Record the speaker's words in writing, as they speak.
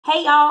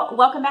Hey y'all,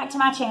 welcome back to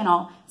my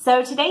channel.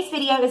 So today's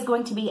video is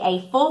going to be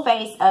a full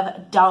face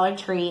of Dollar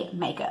Tree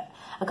makeup.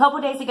 A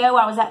couple days ago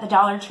I was at the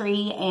Dollar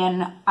Tree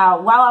and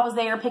while I was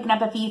there picking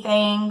up a few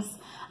things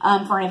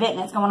for an event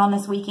that's going on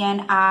this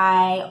weekend,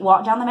 I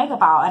walked down the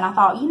makeup aisle and I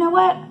thought, you know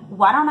what,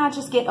 why don't I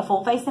just get a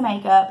full face of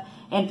makeup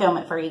and film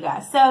it for you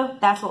guys. So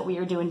that's what we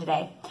are doing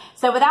today.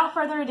 So without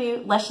further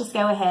ado, let's just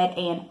go ahead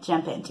and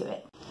jump into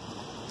it.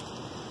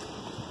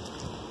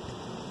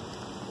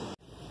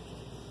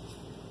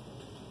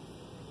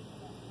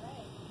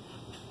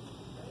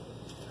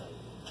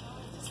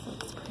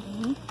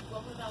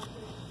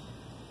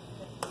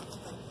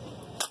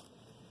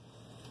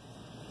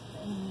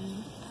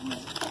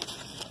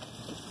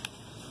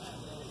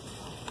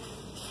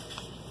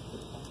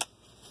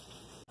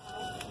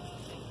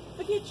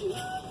 Forget you.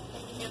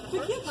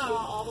 Forget you.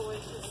 All the way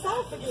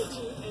so forget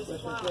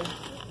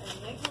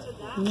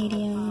you.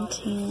 Medium,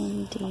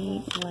 tan,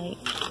 deep, light.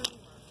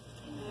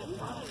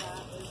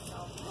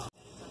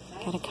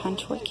 Got a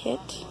contour kit.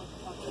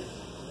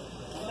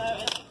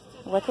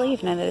 Luckily,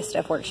 if none of this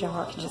stuff works,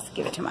 y'all, I can just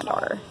give it to my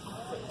daughter.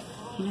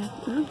 You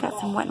know, got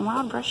some Wet n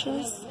Wild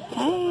brushes.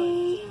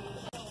 Hey!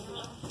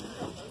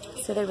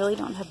 So they really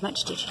don't have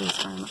much to choose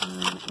from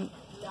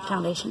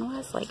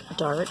foundation-wise, like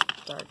dark.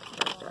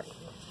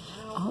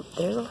 Oh,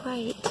 there's a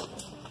light.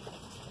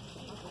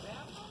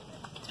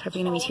 It's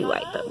probably going to be too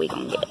light, but we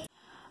can get it.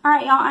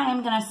 Alright, y'all, I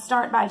am going to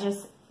start by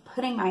just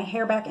putting my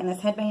hair back in this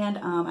headband.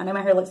 I know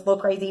my hair looks a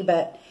little crazy,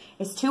 but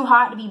it's too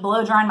hot to be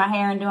blow drying my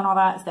hair and doing all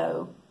that,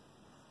 so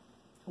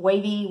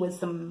wavy with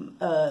some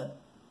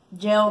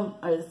gel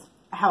is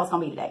how it's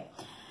going to be today.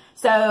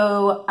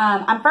 So,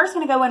 I'm first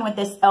going to go in with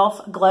this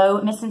e.l.f.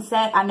 Glow Mist and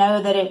Set. I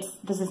know that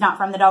this is not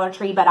from the Dollar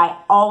Tree, but I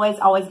always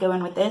go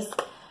in with this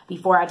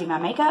before I do my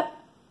makeup.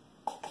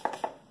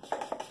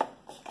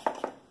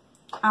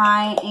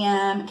 I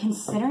am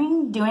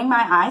considering doing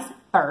my eyes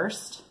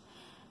first,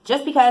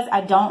 just because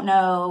I don't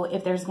know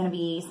if there's going to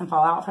be some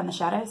fallout from the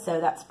shadows, so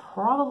that's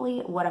probably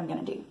what I'm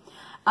going to do.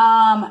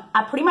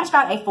 I pretty much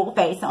got a full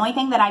face. The only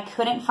thing that I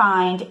couldn't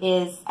find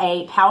is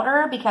a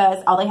powder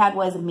because all they had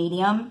was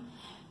medium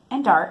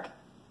and dark.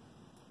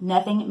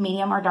 Nothing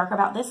medium or dark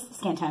about this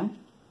skin tone.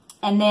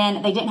 And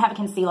then they didn't have a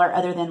concealer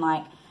other than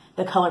like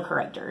the color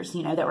correctors,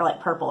 you know, that were like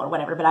purple or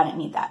whatever, but I didn't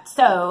need that.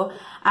 So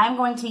I'm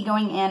going to be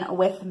going in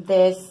with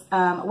this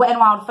Wet n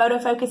Wild Photo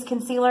Focus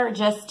Concealer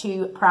just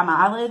to prime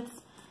my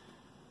eyelids.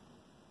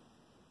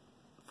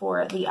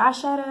 For the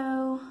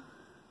eyeshadow,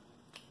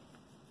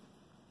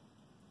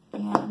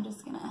 and I'm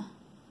just going to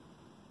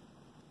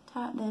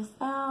tap this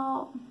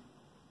out.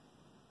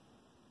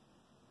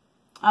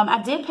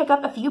 I did pick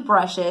up a few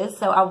brushes,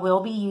 so I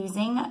will be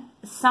using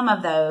some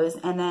of those,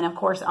 and then of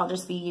course I'll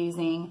just be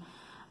using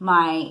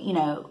my, you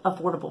know,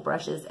 affordable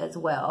brushes as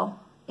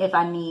well if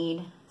I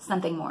need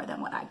something more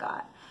than what I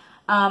got.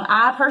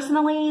 I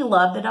personally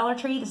love the Dollar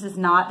Tree. This is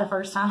not the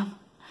first time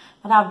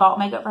that I've bought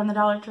makeup from the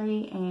Dollar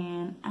Tree,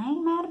 and I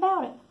ain't mad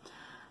about it.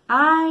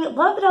 I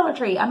love the Dollar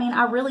Tree. I mean,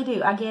 I really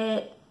do. I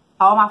get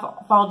all my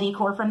fall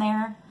decor from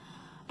there.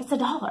 It's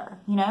 $1,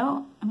 you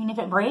know? I mean, if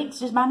it breaks,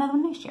 just buy another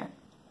one next year.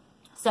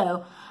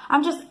 So,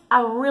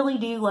 I really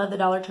do love the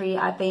Dollar Tree.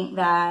 I think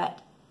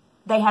that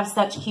they have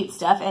such cute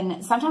stuff,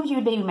 and sometimes you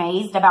would be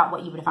amazed about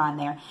what you would find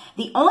there.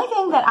 The only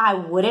thing that I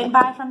wouldn't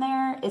buy from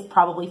there is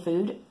probably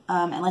food,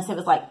 unless it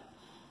was like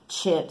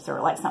chips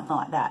or like something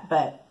like that.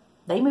 But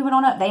they move it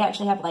on up. They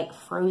actually have like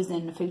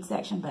frozen food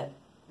section, but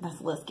that's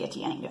a little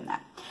sketchy. I ain't doing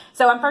that.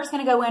 So I'm first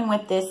going to go in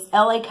with this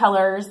LA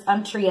Colors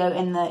Trio,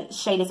 and the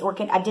shade is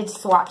Orchid. I did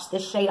swatch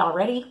this shade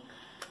already.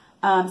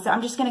 So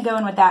I'm just going to go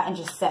in with that and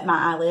just set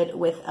my eyelid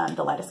with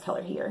the lightest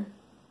color here.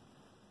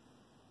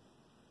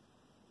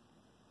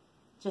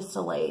 Just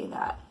to lay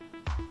that,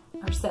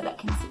 or set that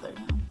concealer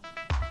down.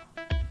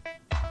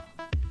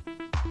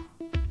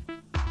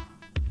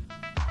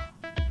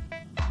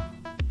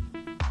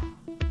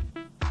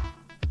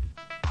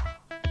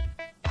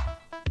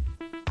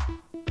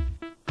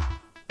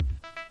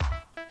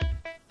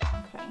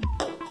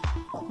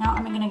 Now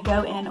I'm going to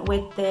go in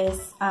with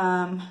this,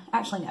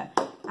 actually no,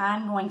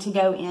 I'm going to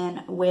go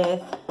in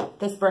with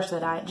this brush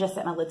that I just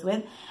set my lids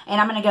with. And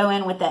I'm going to go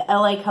in with the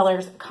LA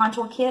Colors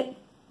Contour Kit.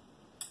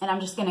 And I'm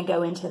just going to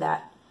go into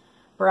that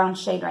brown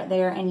shade right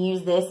there and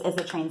use this as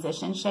a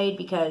transition shade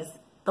because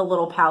the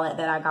little palette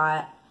that I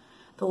got,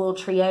 the little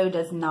trio,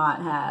 does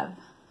not have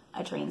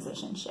a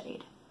transition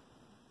shade.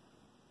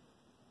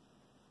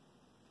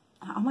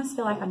 I almost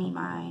feel like I need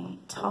my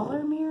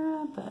taller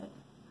mirror, but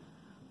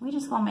we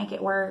just gonna make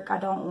it work. I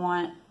don't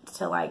want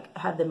to like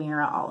have the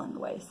mirror all in the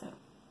way, so.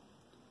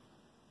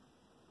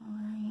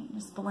 Alright,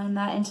 just blend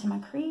that into my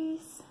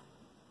crease.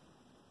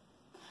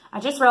 I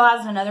just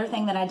realized another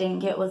thing that I didn't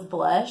get was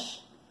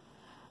blush.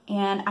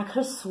 And I could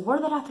have swore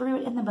that I threw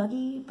it in the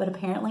buggy, but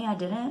apparently I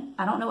didn't.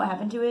 I don't know what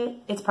happened to it.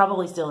 It's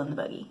probably still in the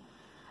buggy.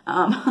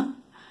 But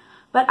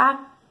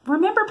I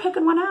remember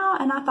picking one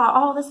out and I thought,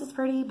 oh, this is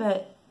pretty,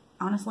 but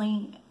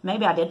honestly,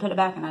 maybe I did put it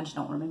back and I just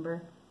don't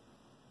remember.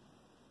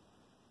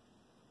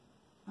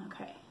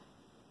 Okay.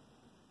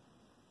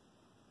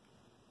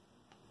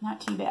 Not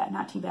too bad,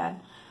 not too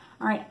bad.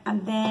 All right,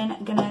 I'm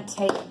then gonna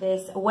take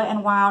this Wet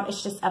n Wild.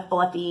 It's just a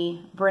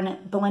fluffy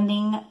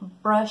blending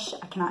brush.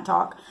 I cannot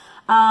talk.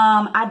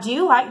 I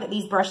do like that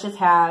these brushes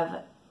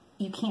have,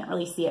 you can't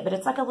really see it, but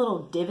it's like a little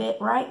divot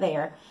right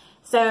there.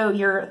 So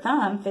your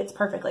thumb fits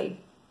perfectly.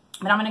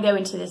 But I'm gonna go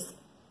into this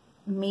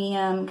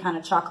medium kind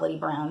of chocolatey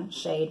brown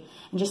shade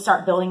and just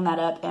start building that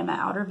up in my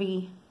outer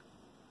V.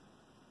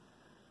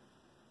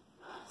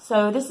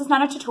 So this is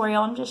not a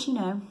tutorial. I'm just, you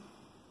know,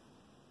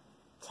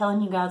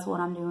 telling you guys what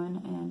I'm doing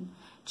and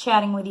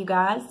chatting with you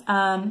guys.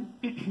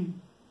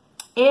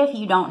 If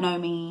you don't know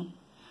me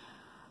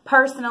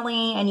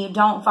personally and you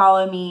don't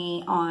follow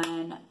me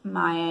on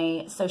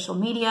my social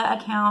media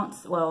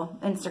accounts, well,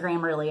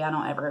 Instagram really, I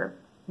don't ever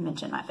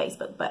mention my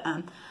Facebook, but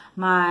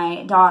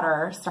my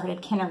daughter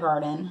started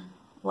kindergarten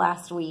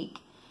last week,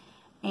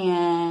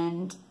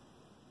 and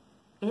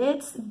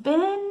it's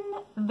been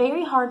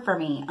very hard for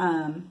me.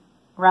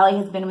 Riley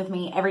has been with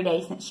me every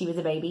day since she was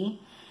a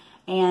baby,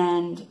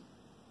 and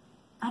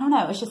I don't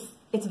know,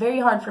 it's very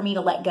hard for me to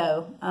let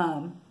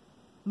go.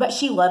 But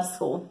she loves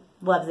school,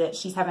 loves it.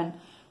 She's having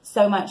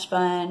so much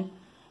fun.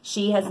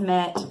 She has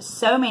met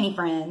so many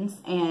friends,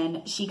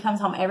 and she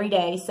comes home every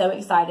day so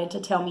excited to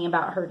tell me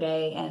about her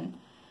day and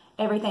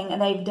everything that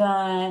they've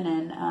done.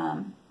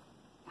 And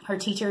her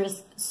teacher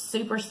is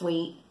super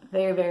sweet,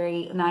 very,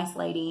 very nice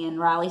lady, and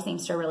Riley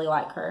seems to really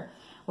like her,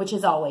 which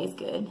is always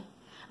good.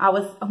 I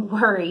was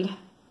worried,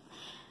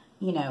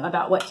 you know,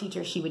 about what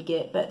teacher she would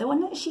get, but the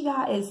one that she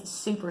got is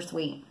super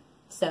sweet.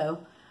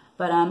 So,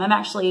 but I'm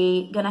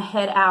actually going to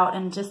head out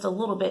in just a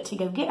little bit to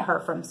go get her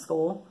from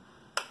school.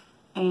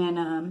 And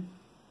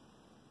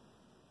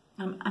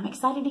I'm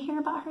excited to hear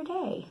about her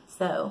day.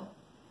 So,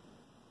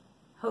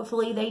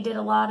 hopefully they did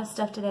a lot of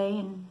stuff today,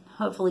 and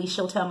hopefully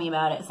she'll tell me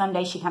about it.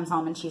 Someday she comes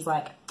home and she's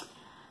like,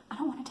 I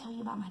don't want to tell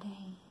you about my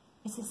day.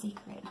 It's a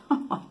secret.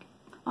 I'm like,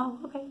 oh,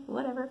 okay,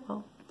 whatever.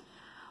 Well,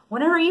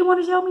 whenever you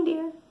want to tell me,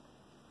 dear.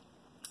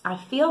 I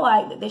feel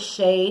like that this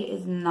shade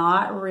is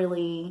not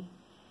really,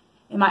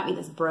 it might be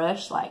this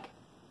brush, like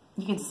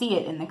you can see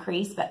it in the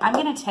crease, but I'm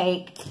going to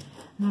take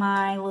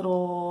my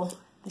little,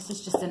 this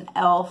is just an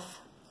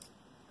e.l.f.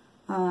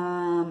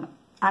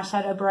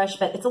 Eyeshadow brush,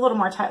 but it's a little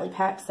more tightly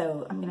packed,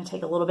 so I'm going to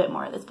take a little bit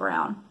more of this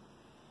brown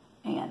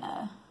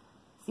and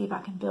see if I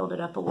can build it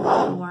up a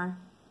little bit more.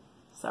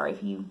 Sorry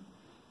if you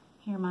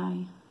hear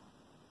my,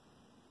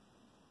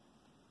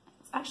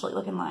 it's actually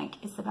looking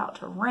like it's about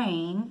to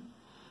rain,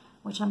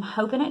 which I'm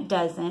hoping it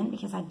doesn't,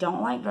 because I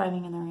don't like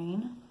driving in the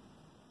rain.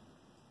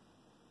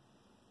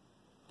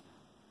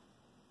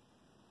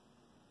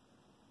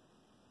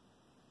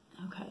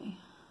 Okay,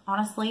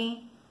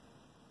 honestly,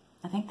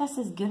 I think that's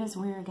as good as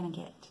we're gonna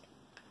get.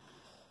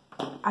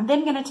 I'm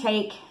then gonna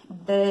take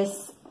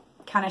this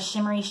kind of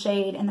shimmery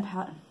shade in the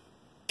palette.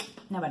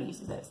 Nobody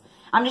uses those.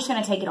 I'm just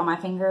gonna take it on my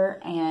finger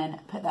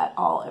and put that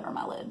all over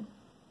my lid.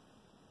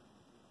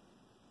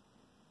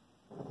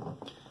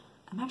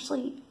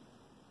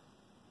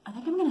 I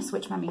think I'm going to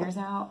switch my mirrors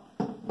out.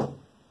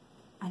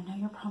 I know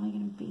you're probably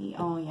going to be,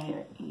 oh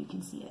yeah, you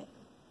can see it.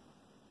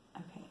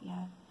 Okay,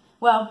 yeah.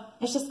 Well,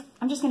 it's just,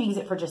 I'm just going to use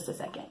it for just a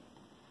second.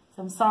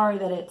 So I'm sorry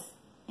that it's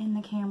in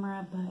the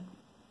camera, but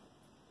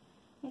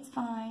it's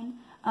fine.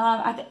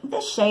 I think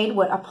this shade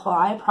would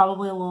apply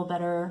probably a little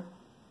better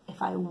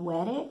if I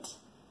wet it.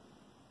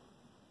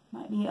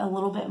 Might be a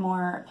little bit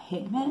more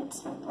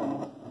pigment.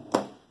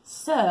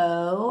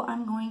 So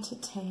I'm going to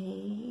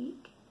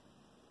take,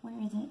 where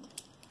is it?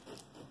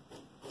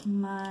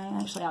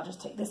 Actually, I'll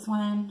just take this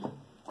one.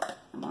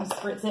 I'm going to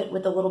spritz it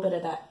with a little bit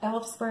of that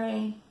e.l.f.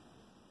 spray.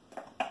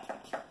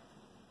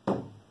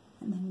 And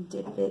then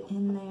dip it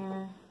in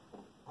there.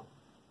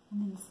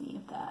 And then see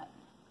if that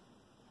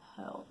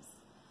helps.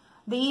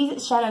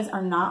 These shadows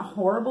are not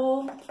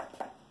horrible.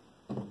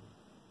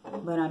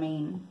 But I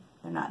mean,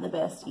 they're not the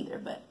best either.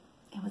 But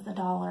it was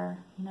 $1,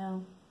 you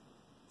know.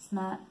 It's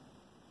not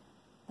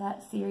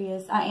that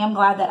serious. I am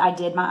glad that I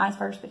did my eyes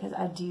first, because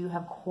I do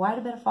have quite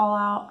a bit of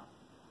fallout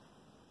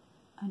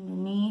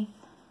underneath.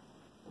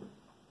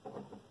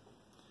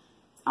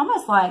 It's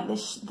almost like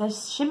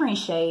this shimmery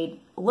shade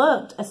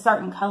looked a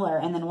certain color,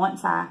 and then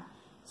once I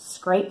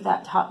scraped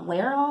that top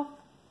layer off,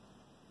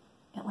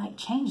 it like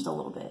changed a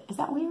little bit. Is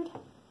that weird?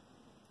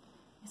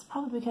 It's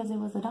probably because it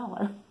was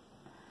 $1.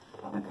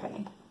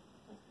 Okay.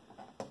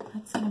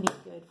 That's going to be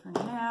good for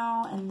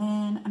now. And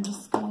then I'm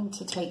just going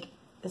to take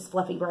this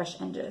fluffy brush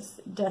and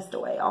just dust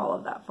away all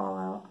of that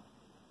fallout.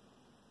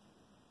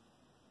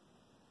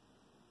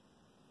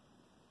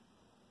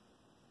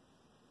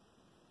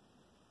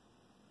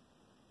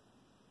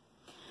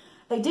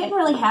 They didn't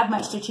really have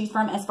much to choose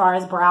from as far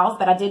as brows,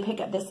 but I did pick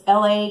up this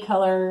LA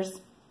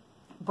Colors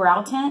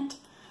brow tint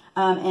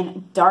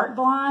in dark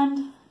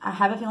blonde. I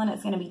have a feeling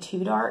it's going to be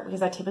too dark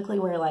because I typically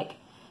wear like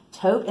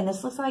taupe, and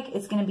this looks like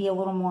it's going to be a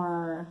little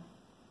more,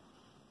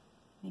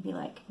 maybe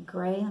like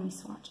gray. Let me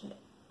swatch it.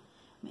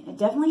 I mean, it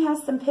definitely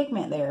has some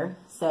pigment there,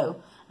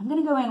 so I'm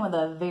going to go in with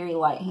a very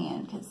light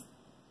hand because,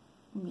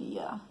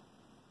 yeah.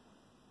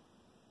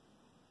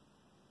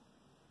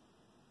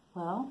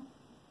 Well,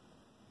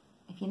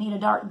 if you need a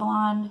dark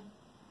blonde,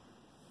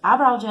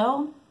 eyebrow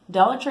gel.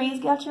 Dollar Tree's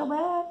got your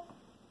back.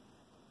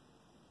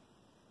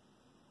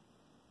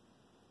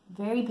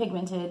 Very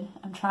pigmented.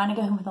 I'm trying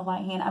to go with a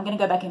light hand. I'm going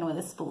to go back in with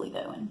a spoolie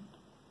though and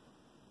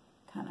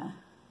kind of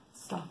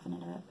soften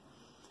it up.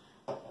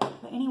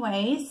 But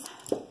anyways,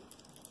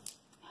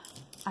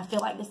 I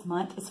feel like this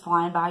month is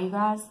flying by, you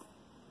guys.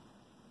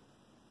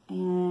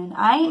 And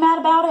I ain't mad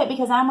about it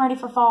because I'm ready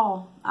for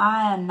fall.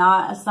 I am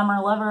not a summer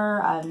lover.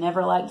 I've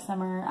never liked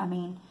summer. I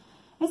mean,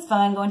 it's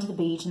fun going to the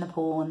beach and the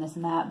pool and this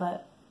and that.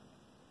 But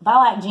by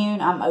like June,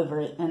 I'm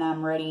over it. And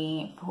I'm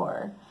ready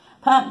for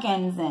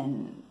pumpkins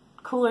and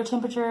cooler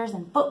temperatures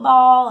and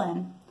football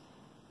and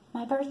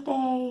my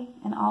birthday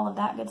and all of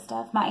that good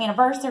stuff. My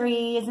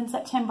anniversary is in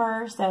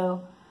September.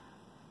 So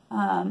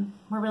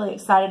we're really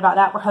excited about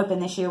that. We're hoping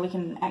this year we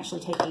can actually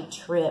take a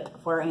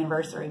trip for our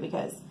anniversary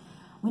because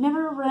we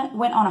never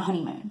went on a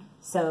honeymoon,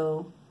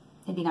 so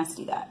it'd be nice to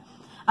do that.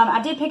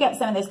 I did pick up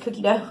some of this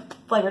cookie dough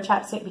flavored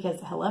chapstick because,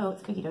 hello,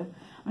 it's cookie dough.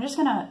 I'm just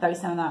going to throw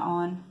some of that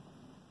on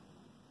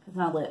because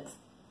my lips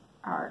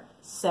are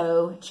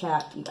so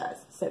chapped, you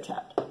guys, so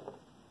chapped.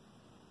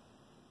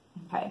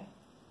 Okay.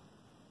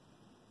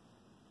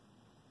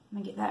 I'm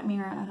going to get that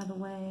mirror out of the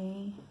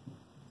way.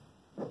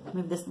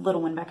 Move this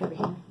little one back over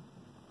here.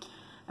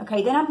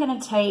 Okay, then I'm going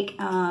to take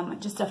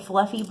just a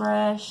fluffy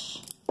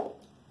brush.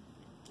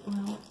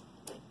 Well,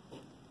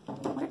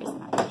 where is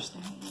my brush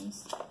that I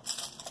use?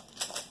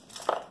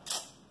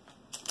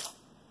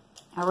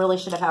 I really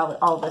should have had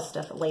all this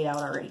stuff laid out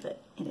already,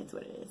 but it is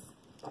what it is.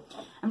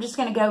 I'm just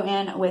going to go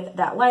in with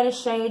that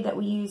lightest shade that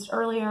we used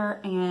earlier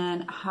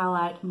and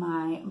highlight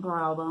my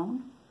brow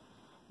bone.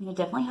 And it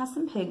definitely has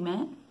some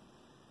pigment.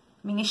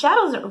 I mean, these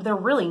shadows, they're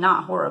really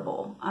not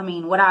horrible. I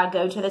mean, would I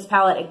go to this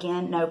palette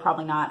again? No,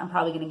 probably not. I'm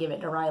probably going to give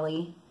it to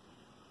Riley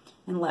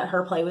and let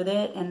her play with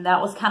it. And that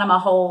was kind of my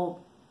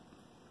whole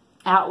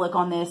outlook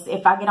on this.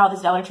 If I get all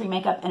this Dollar Tree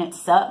makeup and it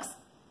sucks,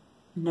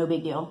 no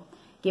big deal.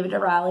 Give it to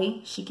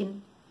Riley. She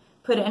can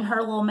put it in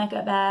her little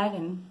makeup bag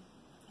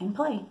and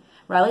play.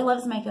 Riley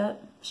loves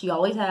makeup. She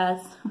always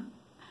has.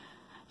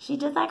 She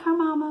just like her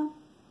mama.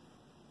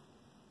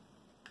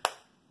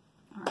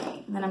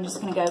 Alright, then I'm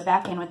just going to go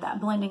back in with that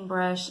blending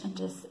brush and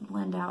just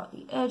blend out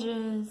the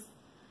edges.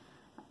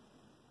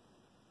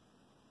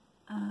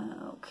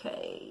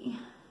 Okay.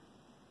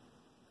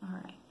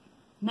 Alright.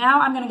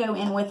 Now I'm going to go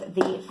in with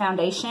the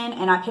foundation,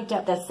 and I picked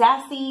up the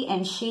Sassy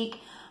and Chic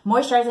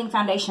Moisturizing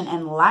Foundation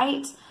in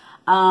Light.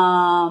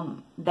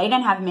 They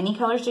didn't have many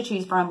colors to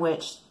choose from,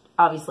 which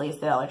obviously is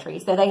the Dollar Tree.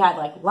 So they had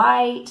like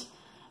light,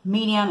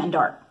 medium, and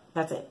dark.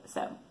 That's it.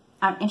 So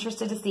I'm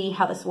interested to see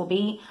how this will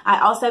be. I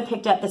also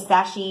picked up the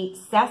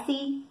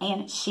Sassy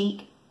and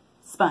Chic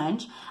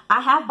sponge.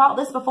 I have bought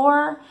this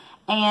before,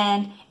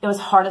 and it was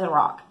hard as a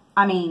rock.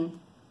 I mean,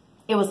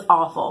 it was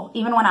awful.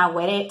 Even when I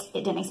wet it,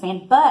 it didn't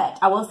expand. But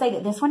I will say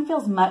that this one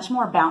feels much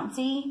more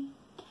bouncy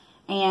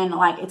and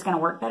like it's going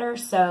to work better.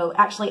 So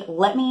actually,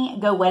 let me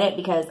go wet it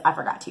because I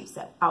forgot to.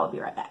 So I will be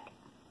right back.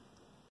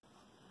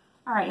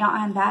 All right, y'all,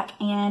 I'm back.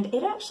 And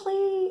it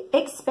actually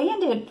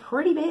expanded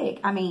pretty big.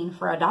 I mean,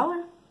 for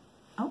 $1.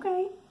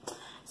 Okay.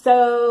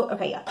 So,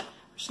 okay, yeah. I'm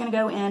just going to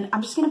go in.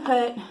 I'm just going to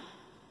put,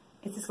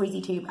 it's a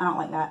squeezy tube. I don't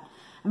like that.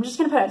 I'm just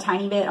going to put a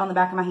tiny bit on the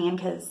back of my hand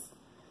because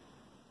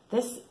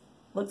this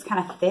looks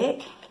kind of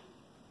thick,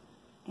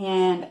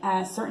 and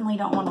I certainly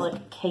don't want to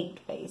look caked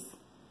face.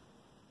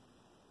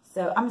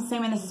 So I'm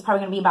assuming this is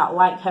probably going to be about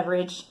light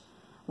coverage,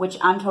 which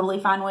I'm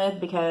totally fine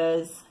with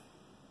because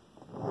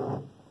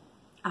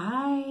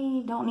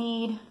I don't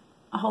need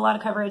a whole lot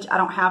of coverage. I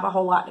don't have a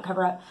whole lot to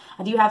cover up.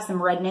 I do have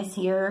some redness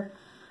here.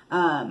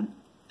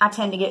 I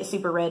tend to get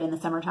super red in the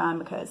summertime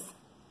because,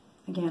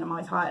 again, I'm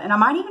always hot. And I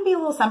might even be a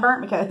little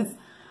sunburnt because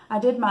I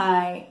did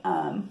my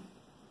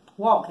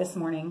walk this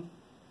morning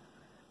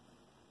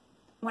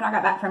when I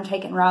got back from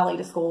taking Riley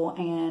to school,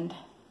 and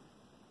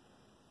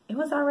it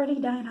was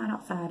already dying hot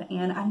outside.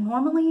 And I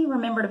normally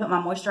remember to put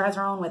my moisturizer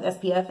on with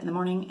SPF in the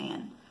morning,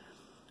 and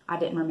I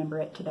didn't remember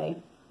it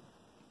today,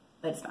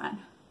 but it's fine.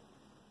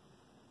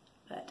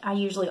 But I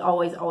usually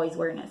always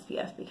wear an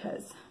SPF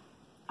because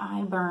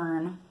I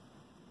burn.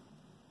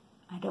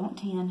 I don't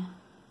tan.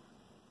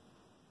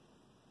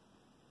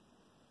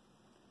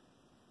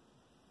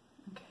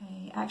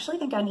 Okay, I actually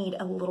think I need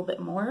a little bit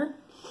more.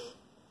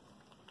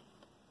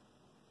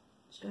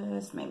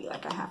 Just maybe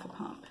like a half a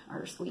pump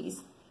or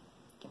squeeze.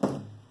 Take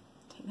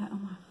that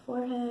on my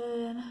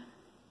forehead.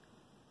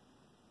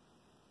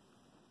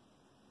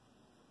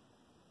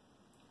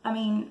 I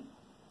mean,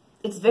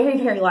 it's very,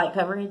 very light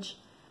coverage.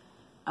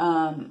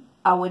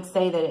 I would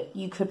say that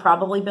you could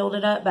probably build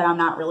it up, but I'm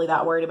not really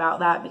that worried about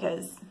that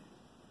because,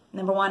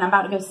 number one, I'm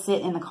about to go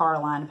sit in the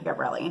car line to pick up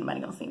Riley. Ain't nobody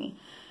gonna see me.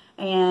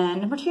 And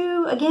number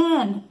two,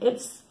 again,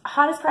 it's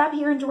hot as crap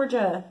here in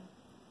Georgia.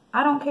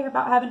 I don't care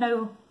about having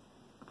no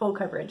full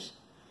coverage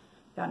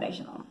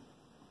foundation on.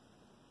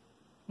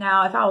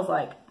 Now, if I was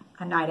like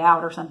a night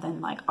out or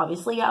something, like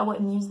obviously I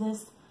wouldn't use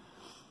this.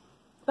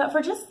 But for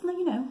just,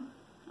 you know,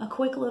 a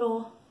quick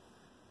little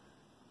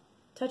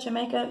touch of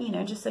makeup, you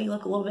know, just so you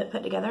look a little bit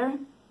put together,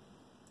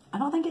 I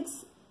don't think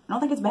it's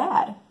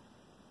bad.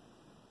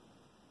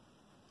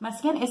 My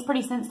skin is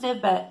pretty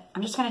sensitive, but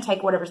I'm just going to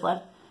take whatever's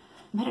left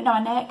and put it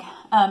on my neck.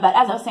 But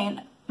as I was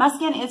saying, my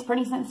skin is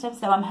pretty sensitive,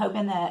 so I'm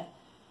hoping that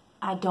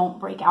I don't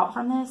break out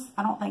from this.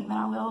 I don't think that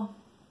I will.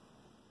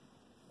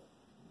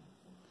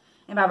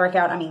 And by break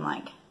out, I mean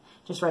like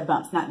just red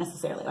bumps, not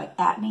necessarily like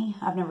acne.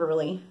 I've never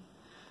really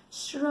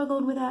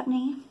struggled with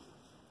acne.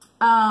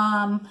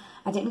 I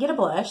didn't get a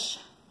blush.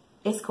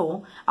 It's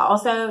cool. I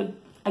also,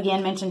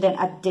 again, mentioned it.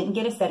 I didn't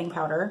get a setting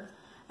powder.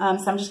 So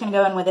I'm just going to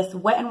go in with this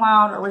Wet n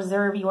Wild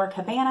Reserve Your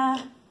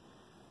Cabana.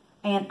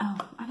 And, oh,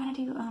 I got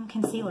to do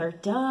concealer.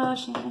 Duh,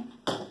 Shannon.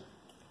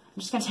 I'm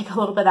just going to take a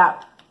little bit of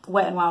that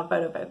Wet n Wild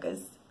Photo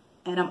Focus.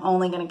 And I'm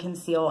only going to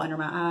conceal under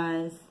my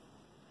eyes.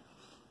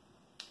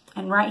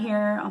 And right here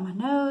on my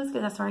nose,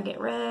 because that's where I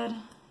get red.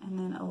 And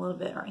then a little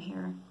bit right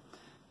here.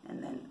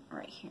 And then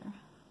right here.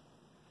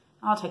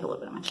 I'll take a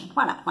little bit of my chin.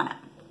 Why not? Why not?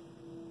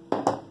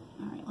 All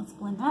right, let's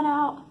blend that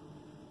out.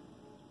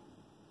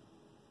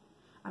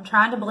 I'm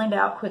trying to blend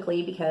out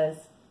quickly because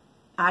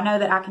I know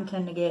that I can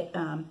tend to get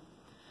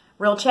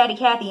real chatty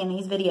Cathy in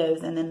these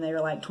videos, and then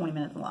they're like 20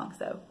 minutes long.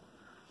 So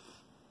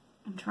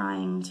I'm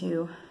trying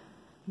to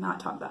not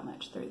talk that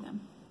much through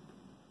them.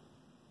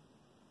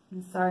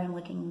 I'm sorry I'm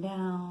looking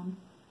down.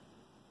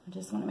 I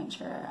just want to make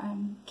sure I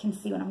can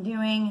see what I'm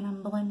doing, and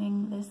I'm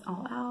blending this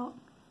all out.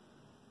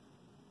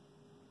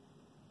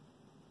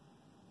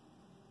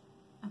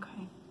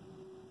 Okay.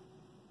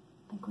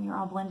 I think we are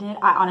all blended.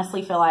 I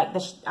honestly feel like the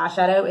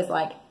eyeshadow is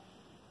like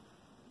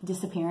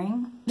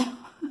disappearing.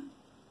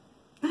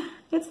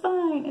 It's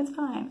fine. It's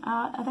fine.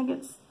 I think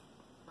it's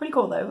pretty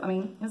cool though. I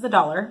mean, it's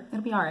 $1.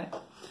 It'll be all right.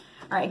 All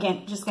right.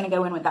 Again, just going to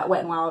go in with that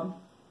Wet n Wild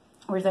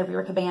Reserve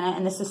Your Cabana.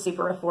 And this is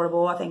super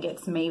affordable. I think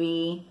it's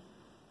maybe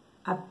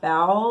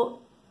about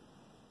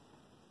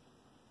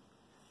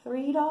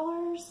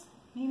 $3,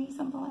 maybe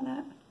something like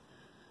that.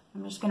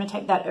 I'm just going to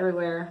take that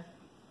everywhere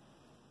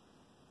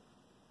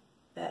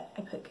that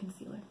I put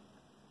concealer.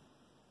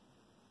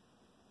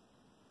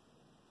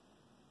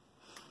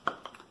 I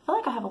feel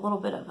like I have a little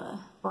bit of a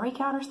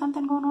breakout or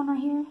something going on right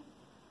here.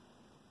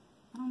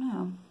 I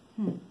don't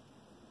know.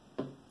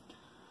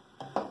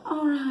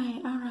 All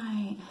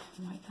right.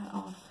 Wipe that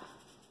off.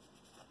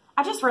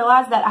 I just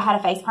realized that I had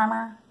a face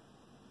primer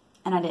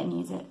and I didn't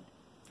use it.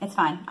 It's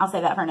fine. I'll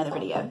save that for another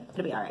video.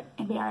 It'll be all right.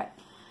 It'll be all right.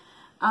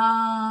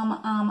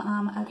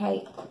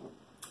 Okay.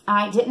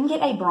 I didn't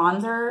get a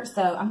bronzer,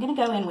 so I'm going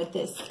to go in with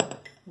this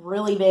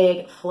really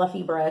big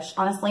fluffy brush.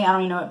 Honestly, I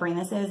don't even know what brand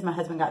this is. My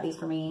husband got these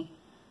for me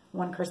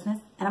one Christmas.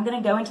 And I'm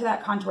going to go into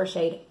that contour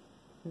shade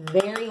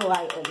very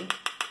lightly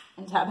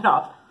and tap it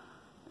off.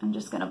 I'm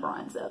just going to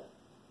bronze up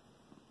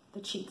the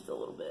cheeks a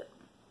little bit.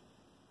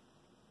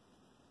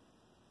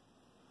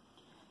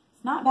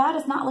 It's not bad.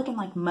 It's not looking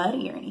like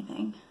muddy or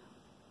anything.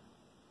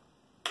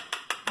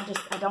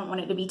 I don't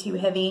want it to be too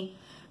heavy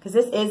because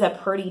this is a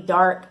pretty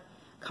dark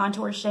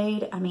contour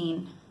shade. I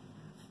mean,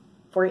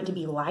 for it to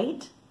be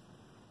light.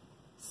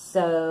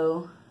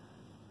 So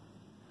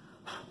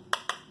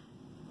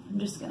I'm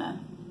just gonna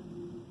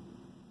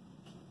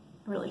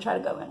really try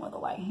to go in with a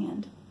light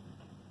hand.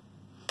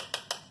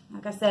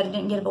 Like I said, I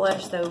didn't get a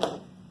blush,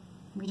 so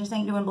we just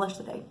ain't doing blush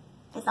today.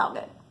 It's all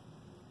good.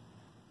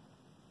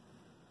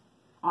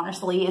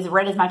 Honestly, as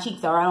red as my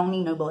cheeks are, I don't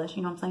need no blush,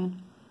 you know what I'm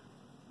saying?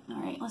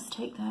 All right, let's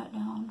take that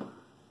down.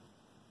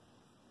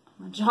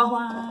 My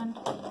jawline.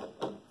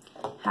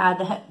 Hide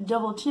that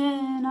double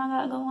chin I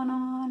got going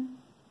on.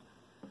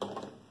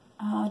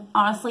 I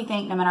honestly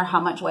think no matter how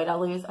much weight I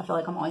lose, I feel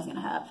like I'm always going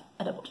to have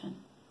a double chin.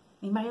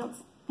 Anybody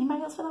else?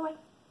 Anybody else feel that way?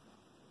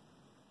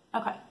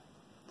 Okay.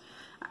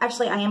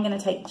 Actually, I am going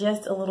to take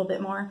just a little bit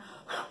more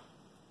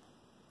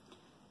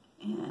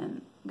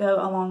and go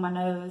along my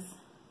nose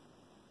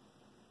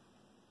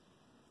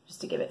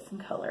just to give it some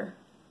color,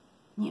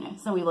 you know,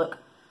 so we look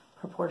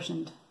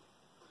proportioned.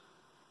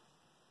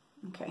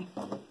 Okay.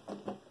 All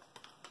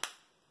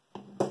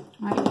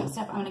right, next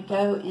up, I'm going to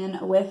go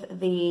in with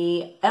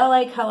the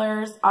LA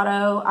Colors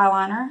Auto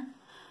Eyeliner.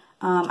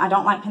 I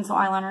don't like pencil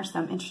eyeliner, so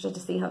I'm interested to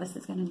see how this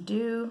is going to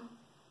do.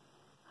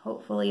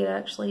 Hopefully, it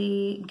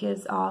actually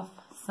gives off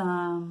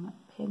some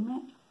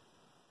pigment.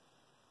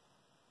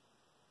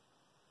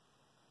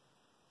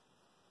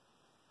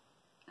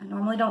 I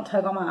normally don't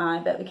tug on my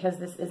eye, but because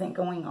this isn't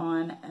going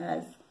on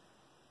as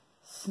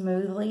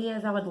smoothly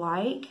as I would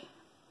like,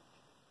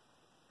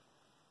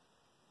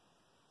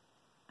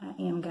 I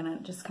am going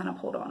to just kind of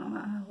pull it on my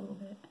eye a little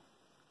bit.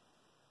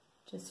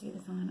 Just to get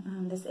this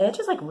on. This edge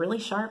is like really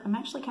sharp. I'm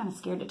actually kind of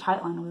scared to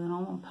tightline with it. I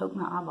don't want to poke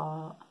my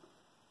eyeball out.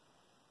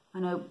 I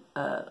know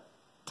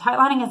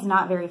tightlining is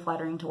not very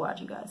flattering to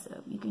watch, you guys,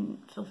 so you can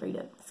feel free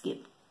to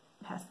skip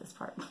past this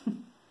part.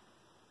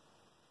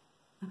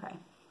 Okay.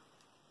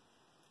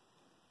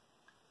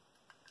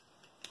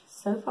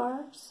 So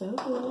far, so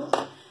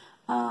good.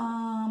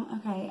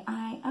 Okay,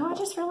 I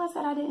just realized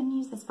that I didn't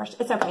use this brush.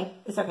 It's okay.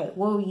 It's okay.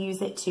 We'll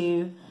use it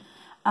to,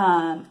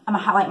 I'm going to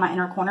highlight my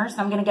inner corner. So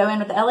I'm going to go in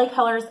with the LA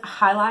Colors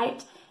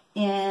Highlight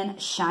in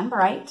Shine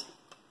Bright.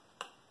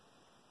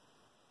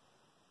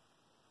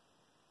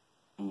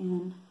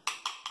 And I'm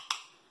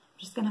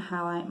just going to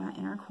highlight my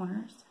inner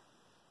corners.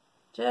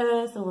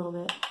 Just a little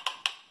bit.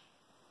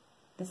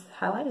 This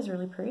highlight is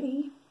really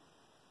pretty.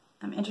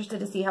 I'm interested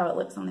to see how it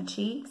looks on the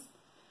cheeks.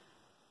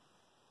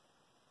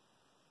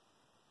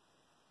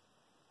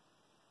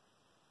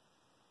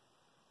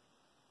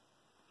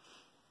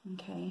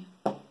 Okay.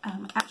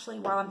 Actually,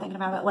 while I'm thinking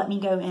about it, let me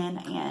go in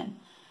and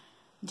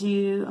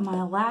do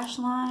my lash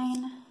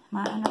line,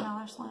 my under my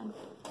lash line.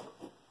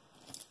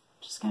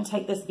 Just going to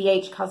take this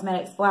BH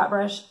Cosmetics flat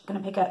brush. Going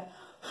to pick up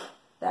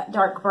that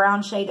dark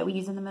brown shade that we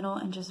use in the middle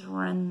and just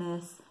run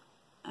this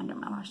under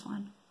my lash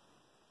line.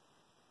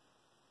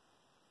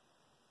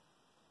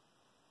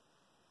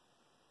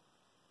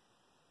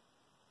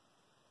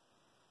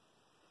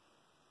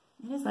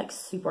 It is like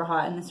super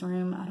hot in this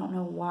room. I don't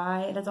know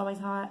why it is always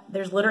hot.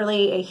 There's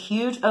literally a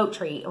huge oak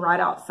tree right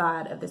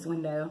outside of this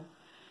window.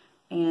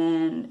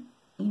 And,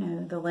 you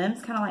know, the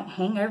limbs kind of like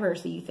hang over,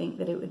 so you think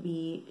that it would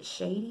be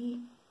shady.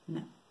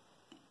 No.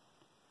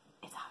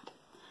 It's hot.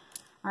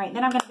 All right,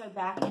 then I'm going to go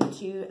back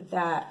into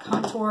that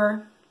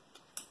contour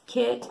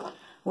kit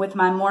with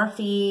my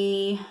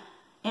Morphe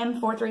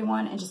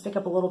M431 and just pick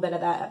up a little bit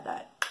of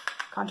that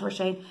contour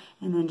shade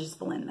and then just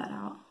blend that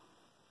out.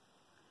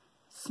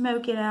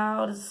 Smoke it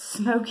out as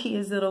smoky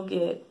as it'll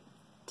get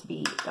to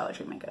be Dollar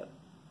Tree makeup.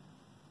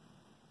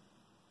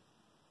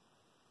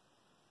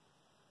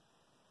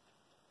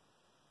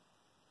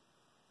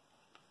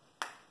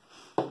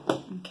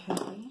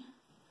 Okay.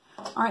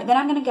 All right, then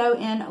I'm going to go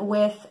in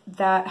with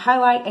that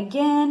highlight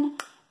again.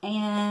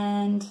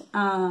 And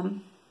I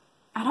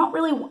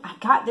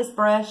got this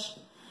brush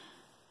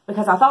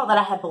because I thought that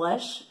I had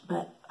blush,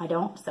 but I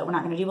don't. So we're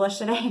not going to do blush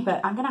today,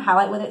 but I'm going to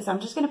highlight with it. So I'm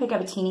just going to pick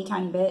up a teeny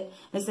tiny bit.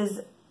 This is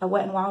a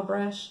Wet n Wild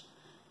brush.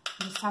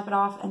 Just tap it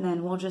off, and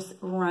then we'll just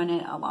run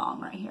it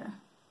along right here.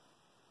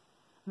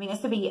 I mean,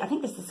 this would be, I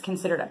think this is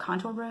considered a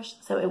contour brush,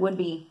 so it would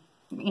be,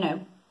 you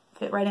know,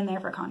 fit right in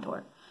there for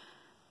contour.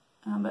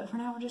 But for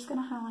now, we're just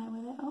going to highlight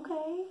with it.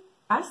 Okay.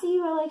 I see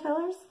you, LA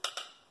Colors.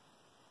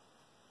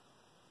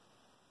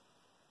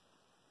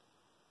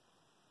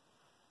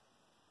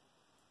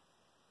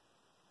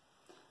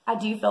 I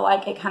do feel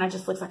like it kind of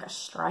just looks like a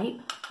stripe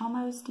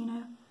almost, you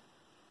know.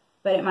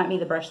 But it might be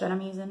the brush that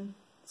I'm using.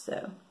 So,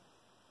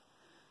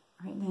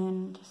 all right,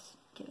 then just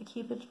get a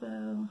Cupid's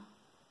bow,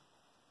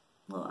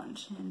 a little on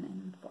chin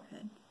and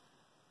forehead.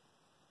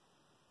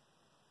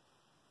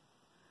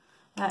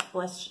 That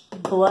blush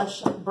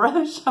brush,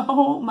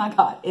 oh my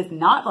God, is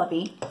not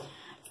fluffy.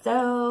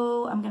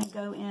 So I'm going to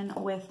go in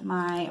with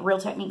my Real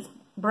Techniques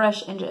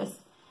brush and just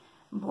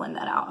blend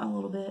that out a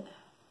little bit.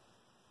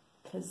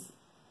 Because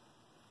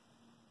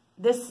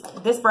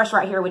this brush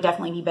right here would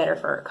definitely be better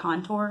for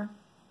contour.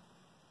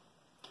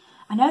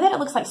 I know that it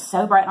looks like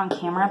so bright on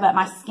camera, but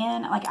my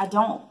skin, like, I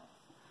don't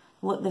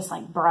look this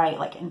like bright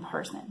like in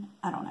person.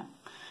 I don't know.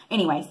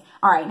 Anyways,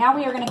 all right, now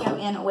we are going to go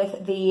in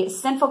with the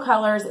Sinful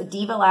Colors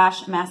Diva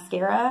Lash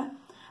Mascara.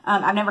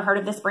 I've never heard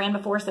of this brand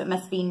before, so it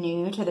must be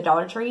new to the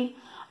Dollar Tree.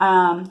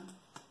 I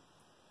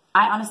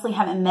honestly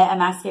haven't met a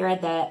mascara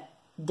that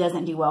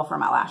doesn't do well for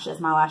my lashes.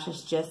 My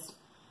lashes just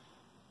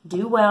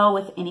do well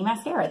with any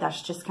mascara.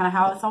 That's just kind of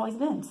how it's always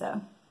been,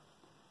 so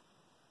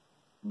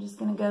I'm just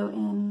going to go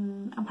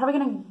in. I'm probably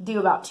going to do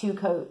about 2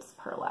 coats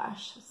per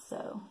lash.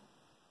 So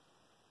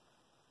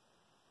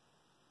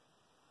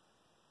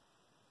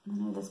I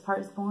know this part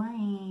is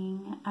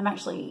boring. I'm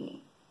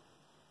actually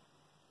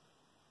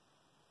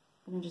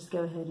going to just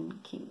go ahead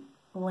and keep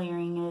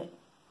layering it.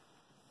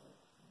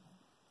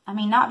 I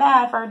mean, not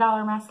bad for a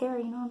 $1 mascara,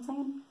 you know what I'm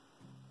saying?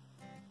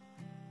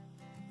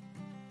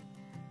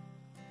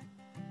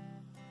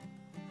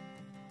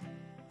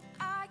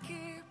 I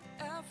keep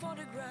a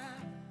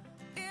photograph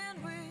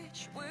in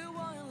which we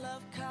were in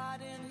love,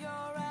 caught in your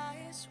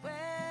eyes,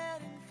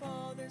 waiting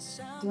for the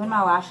sound. Doing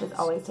my lashes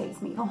always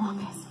takes me the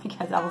longest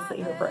because I will sit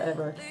here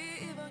forever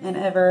and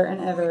ever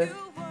and ever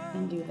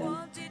and do them.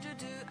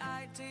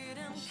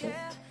 It's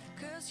just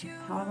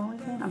how I've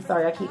always been. I'm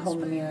sorry, I keep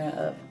holding the mirror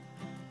up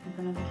in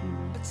front of the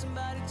camera.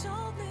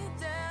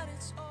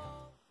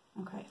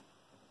 Okay.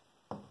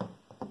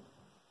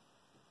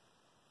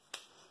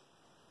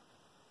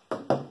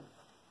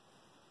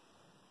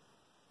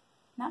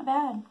 Not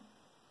bad.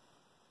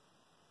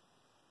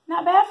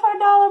 Not bad for a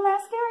 $1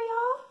 mascara,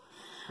 y'all.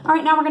 All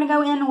right, now we're going to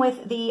go in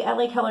with the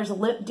LA Colors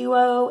Lip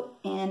Duo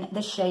in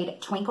the shade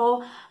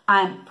Twinkle.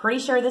 I'm pretty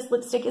sure this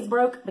lipstick is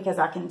broke because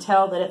I can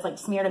tell that it's like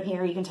smeared up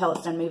here. You can tell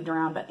it's done moved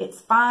around, but it's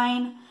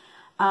fine.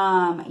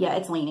 Yeah,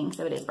 it's leaning,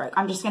 so it is broke.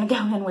 I'm just going to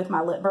go in with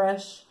my lip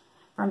brush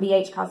from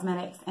BH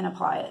Cosmetics and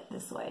apply it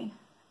this way.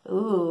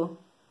 Ooh.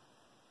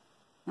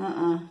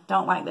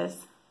 Don't like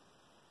this.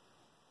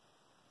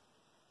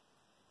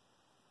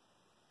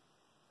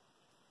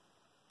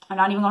 I'm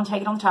not even going to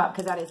take it on top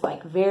because that is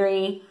like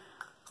very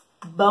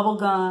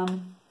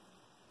bubblegum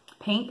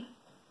pink.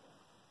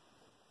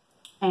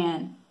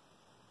 And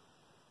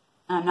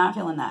I'm not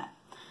feeling that.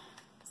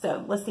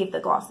 So let's see if the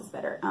gloss is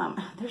better.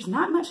 There's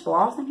not much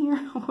gloss in here,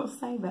 I will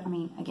say. But I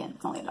mean, again,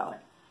 it's only $1.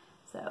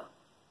 So.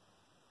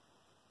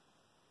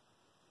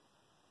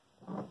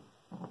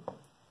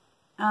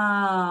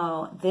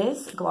 Oh,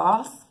 this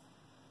gloss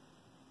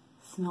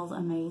Smells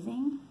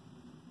amazing.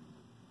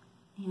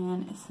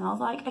 And it smells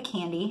like a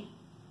candy.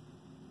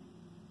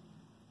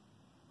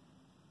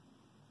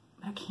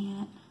 I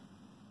can't.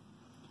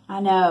 I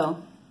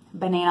know.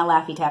 Banana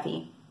Laffy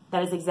Taffy.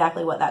 That is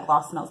exactly what that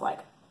gloss smells like.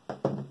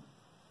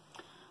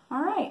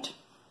 All right.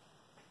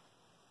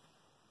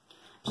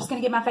 Just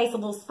going to give my face a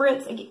little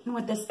spritz again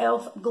with this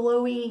e.l.f.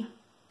 Glowy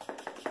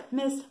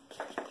Mist.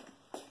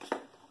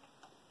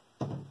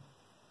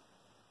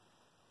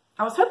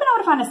 I was hoping I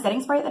would find a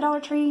setting spray at the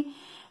Dollar Tree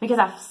because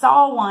I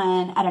saw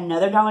one at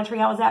another Dollar Tree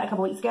I was at a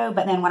couple weeks ago.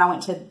 But then when I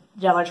went to the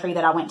Dollar Tree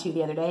that I went to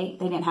the other day,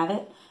 they didn't have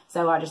it.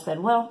 So I just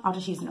said, well, I'll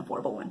just use an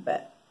affordable one.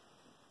 But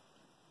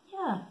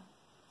yeah,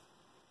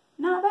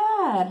 not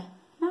bad.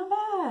 Not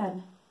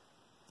bad.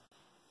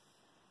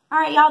 All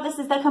right, y'all, this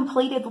is the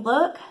completed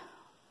look.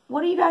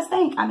 What do you guys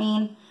think? I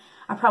mean,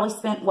 I probably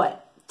spent,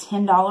 what,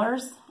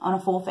 $10 on a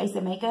full face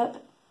of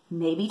makeup?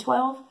 Maybe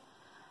 12.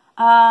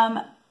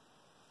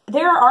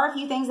 There are a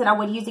few things that I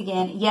would use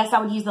again. Yes, I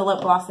would use the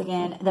lip gloss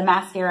again. The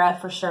mascara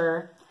for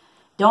sure.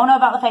 Don't know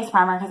about the face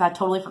primer because I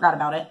totally forgot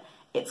about it.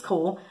 It's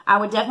cool. I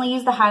would definitely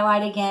use the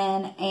highlight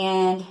again.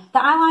 And the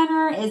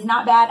eyeliner is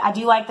not bad. I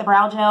do like the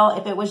brow gel.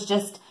 If it was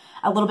just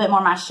a little bit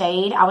more my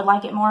shade, I would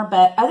like it more.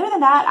 But other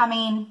than that, I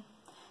mean,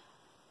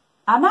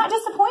 I'm not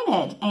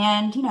disappointed.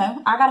 And, you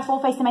know, I got a full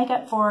face of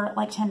makeup for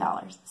like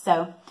 $10.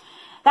 So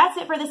that's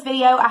it for this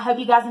video. I hope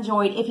you guys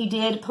enjoyed. If you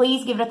did,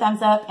 please give it a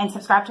thumbs up and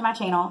subscribe to my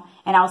channel.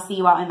 And I'll see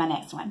you all in my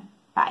next one.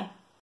 Bye.